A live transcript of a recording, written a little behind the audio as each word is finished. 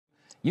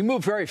You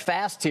moved very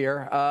fast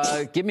here.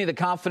 Give me the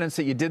confidence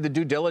that you did the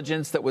due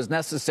diligence that was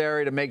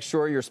necessary to make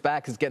sure your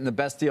SPAC is getting the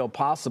best deal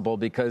possible,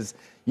 because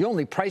you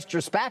only priced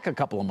your SPAC a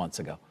couple of months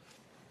ago.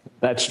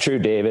 That's true,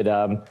 David.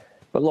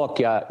 But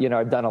look,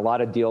 I've done a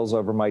lot of deals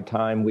over my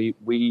time. We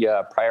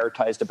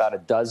prioritized about a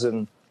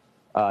dozen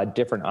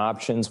different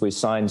options. We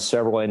signed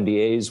several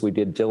NDAs. We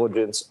did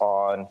diligence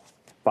on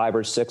 5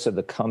 or 6 of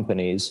the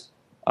companies.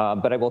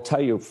 But I will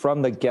tell you,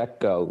 from the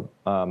get-go,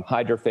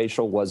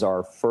 Hydrafacial was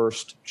our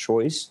first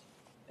choice.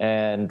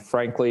 And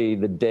frankly,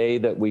 the day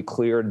that we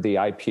cleared the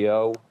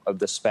IPO of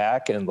the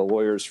SPAC and the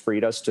lawyers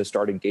freed us to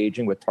start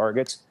engaging with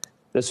targets,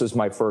 this was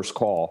my first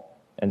call.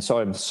 And so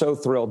I'm so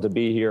thrilled to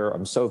be here.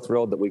 I'm so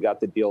thrilled that we got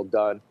the deal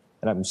done.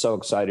 And I'm so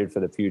excited for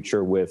the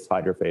future with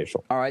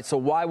Hydrafacial. All right. So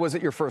why was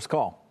it your first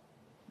call?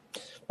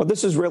 Well,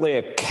 this is really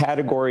a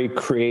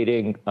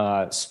category-creating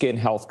skin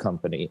health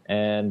company.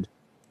 And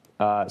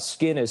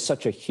skin is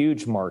such a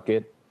huge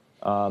market.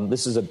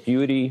 This is a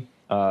beauty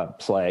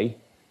play.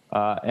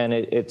 And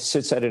it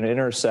sits at an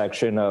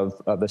intersection of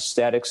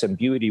aesthetics and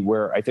beauty,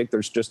 where I think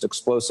there's just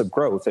explosive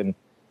growth. And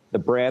the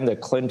brand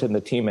that Clint and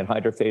the team at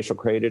Hydrafacial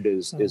created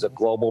is a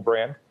global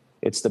brand.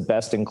 It's the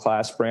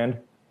best-in-class brand,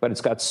 but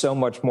it's got so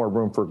much more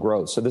room for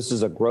growth. So this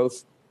is a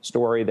growth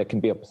story that can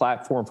be a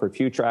platform for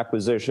future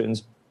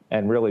acquisitions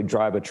and really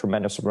drive a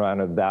tremendous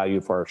amount of value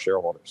for our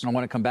shareholders. I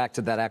want to come back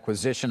to that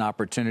acquisition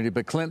opportunity,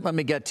 but Clint, let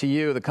me get to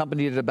you. The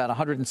company did about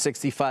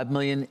 $165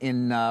 million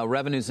in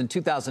revenues in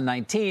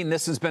 2019.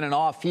 This has been an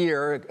off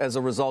year as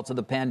a result of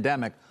the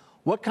pandemic.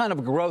 What kind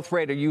of growth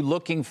rate are you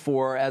looking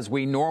for as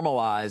we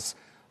normalize,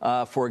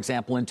 for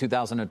example, in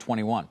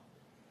 2021?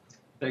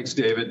 Thanks,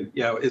 David.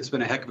 Yeah, it's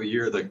been a heck of a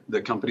year.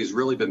 The company's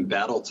really been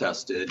battle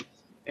tested.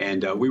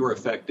 And we were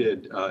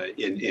affected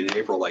in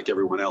April like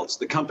everyone else.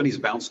 The company's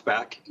bounced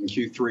back in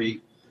Q3,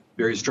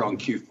 very strong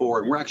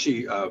Q4. And we're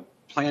actually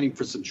planning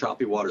for some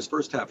choppy waters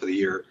first half of the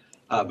year,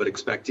 but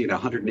expecting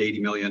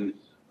 $180 million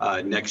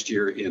next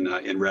year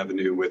in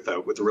revenue with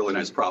a really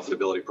nice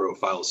profitability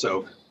profile.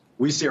 So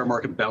we see our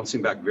market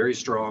bouncing back very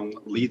strong.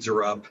 Leads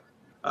are up.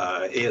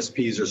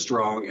 ASPs are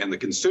strong, and the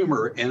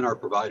consumer and our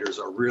providers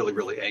are really,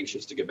 really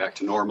anxious to get back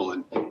to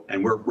normal.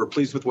 And we're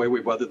pleased with the way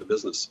we've weathered the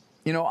business.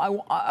 You know,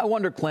 I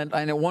wonder, Clint,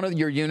 I know one of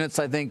your units,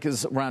 I think,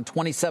 is around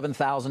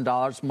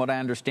 $27,000 from what I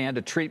understand.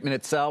 A treatment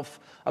itself,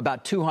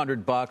 about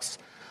 $200.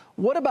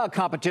 What about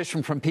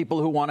competition from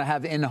people who want to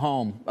have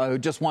in-home, who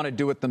just want to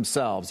do it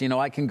themselves? You know,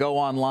 I can go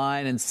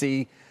online and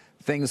see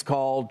things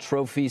called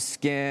trophy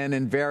skin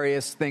and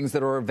various things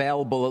that are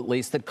available, at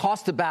least, that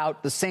cost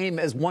about the same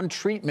as one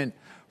treatment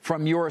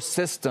from your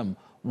system.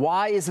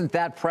 Why isn't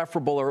that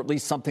preferable, or at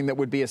least something that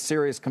would be a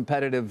serious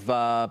competitive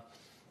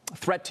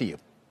threat to you?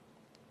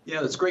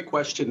 Yeah, that's a great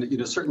question. You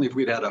know, certainly if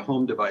we'd had a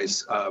home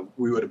device,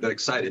 we would have been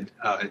excited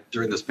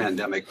during this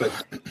pandemic, but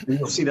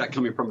you'll see that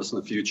coming from us in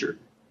the future.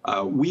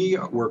 We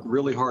work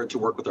really hard to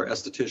work with our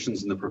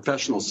estheticians in the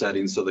professional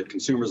setting so that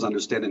consumers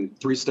understand in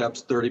 3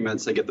 steps, 30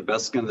 minutes, they get the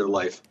best skin of their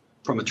life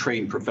from a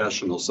trained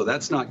professional. So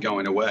that's not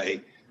going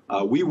away.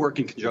 We work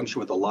in conjunction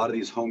with a lot of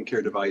these home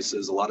care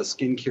devices, a lot of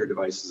skincare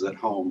devices at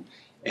home.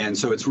 And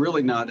so it's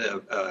really not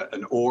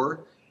an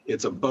or,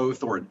 it's a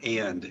both or an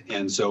and.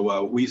 And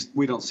so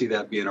we don't see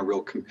that being a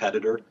real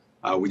competitor.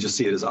 We just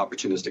see it as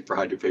opportunistic for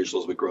Hydrafacial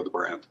as we grow the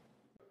brand.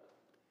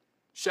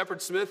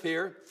 Shepard Smith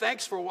here.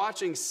 Thanks for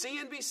watching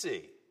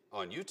CNBC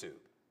on YouTube.